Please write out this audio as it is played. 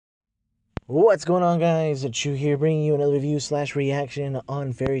What's going on, guys? It's Chu here, bringing you another review slash reaction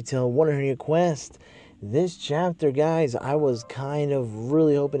on Fairy Tail 100 Quest. This chapter, guys, I was kind of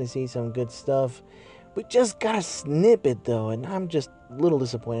really hoping to see some good stuff. We just got a snippet, though, and I'm just a little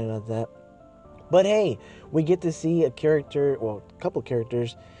disappointed at that. But hey, we get to see a character, well, a couple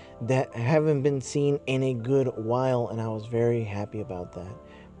characters that haven't been seen in a good while, and I was very happy about that.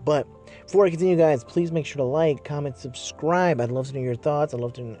 But before I continue, guys, please make sure to like, comment, subscribe. I'd love to know your thoughts. I'd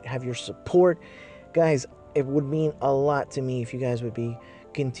love to have your support. Guys, it would mean a lot to me if you guys would be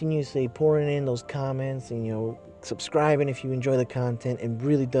continuously pouring in those comments and, subscribing if you enjoy the content. It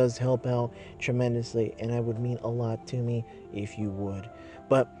really does help out tremendously, and it would mean a lot to me if you would.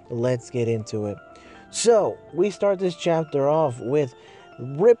 But let's get into it. So, we start this chapter off with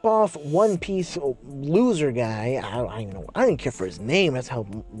rip-off One Piece loser guy. I didn't care for his name. That's how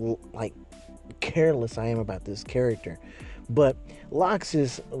careless I am about this character. But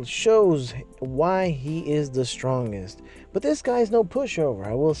LAXUS shows why he is the strongest. But this guy's no pushover,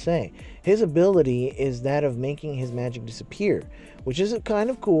 I will say. His ability is that of making his magic disappear, which is kind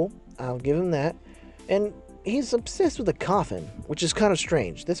of cool. I'll give him that. And he's obsessed with a coffin, which is kind of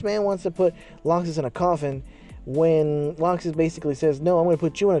strange. This man wants to put LAXUS in a coffin when LAXUS basically says, no, I'm going to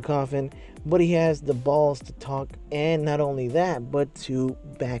put you in a coffin, but he has the balls to talk, and not only that, but to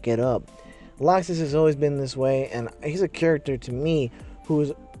back it up. LAXUS has always been this way, and he's a character to me who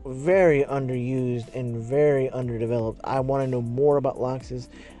is very underused and very underdeveloped. I want to know more about LAXUS.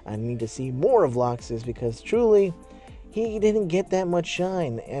 I need to see more of LAXUS because truly, he didn't get that much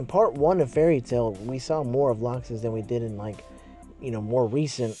shine. And part 1 of Fairy Tail, we saw more of LAXUS than we did in more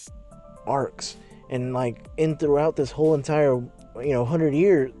recent arcs. And throughout this whole entire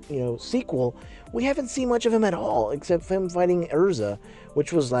 100-year sequel, we haven't seen much of him at all, except him fighting Erza,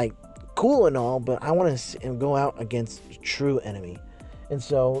 which was cool and all, but I want to see him go out against a true enemy. And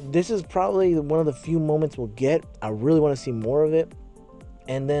so this is probably one of the few moments we'll get. I really want to see more of it.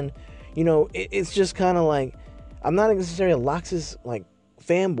 And then it's just kind of I'm not necessarily a LAXUS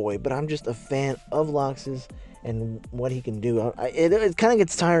fanboy, but I'm just a fan of LAXUS and what he can do. It kind of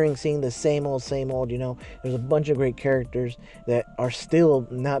gets tiring seeing the same old. There's a bunch of great characters that are still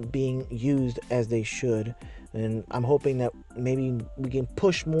not being used as they should, and I'm hoping that maybe we can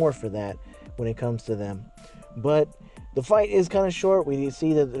push more for that when it comes to them. But the fight is kind of short. We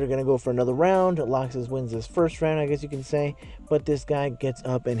see that they're going to go for another round. LAXUS wins this first round, I guess you can say, but this guy gets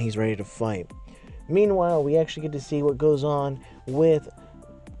up and he's ready to fight. Meanwhile, we actually get to see what goes on with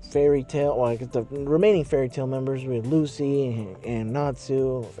Fairy Tail, well, I guess the remaining Fairy Tail members with Lucy and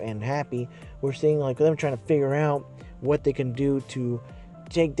Natsu and Happy. We're seeing them trying to figure out what they can do to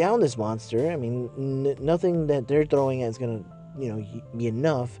take down this monster. I mean, nothing that they're throwing at is gonna, be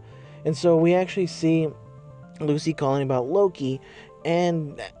enough. And so we actually see Lucy calling about Loki,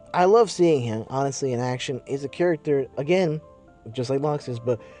 and I love seeing him honestly in action. He's a character again, just like LAXUS,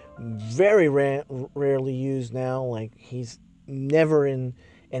 but very rarely used now. He's never in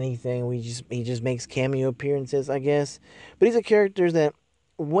anything. He just makes cameo appearances, I guess. But he's a character that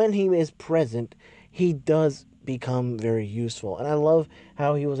when he is present, he does become very useful. And I love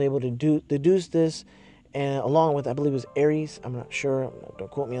how he was able to deduce this, and along with, I believe it was Aries, I'm not sure,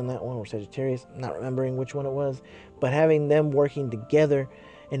 don't quote me on that one, or Sagittarius, I'm not remembering which one it was, but having them working together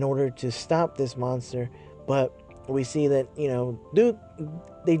in order to stop this monster. But we see that,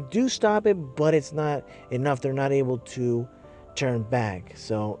 they do stop it, but it's not enough. They're not able to turn back.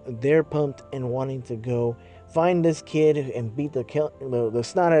 So they're pumped and wanting to go find this kid and beat the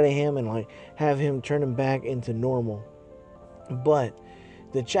snot out of him and have him turn him back into normal. But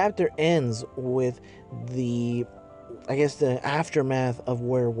the chapter ends with the aftermath of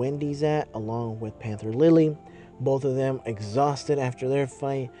where Wendy's at, along with Panther Lily. Both of them exhausted after their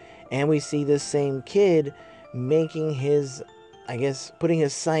fight, and we see this same kid making putting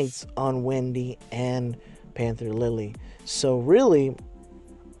his sights on Wendy and Panther Lily. So really,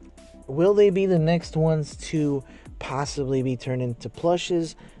 will they be the next ones to possibly be turned into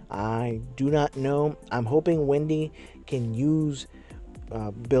plushes? I do not know. I'm hoping Wendy can use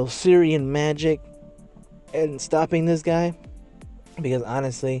Belsirian magic and stopping this guy, because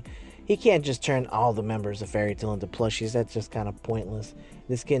honestly, he can't just turn all the members of Fairy Tail into plushies. That's just kind of pointless.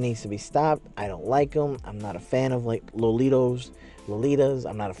 This kid needs to be stopped. I don't like him. I'm not a fan of Lolitas.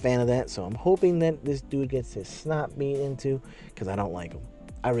 I'm not a fan of that. So I'm hoping that this dude gets his snot beat into, because I don't like him.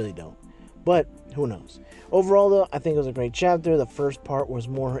 I really don't. But who knows? Overall, though, I think it was a great chapter. The first part was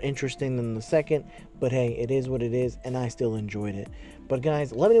more interesting than the second. But hey, it is what it is, and I still enjoyed it. But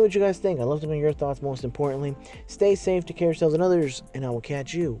guys, let me know what you guys think. I'd love to know your thoughts most importantly. Stay safe, take care of yourselves and others, and I will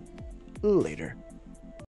catch you later.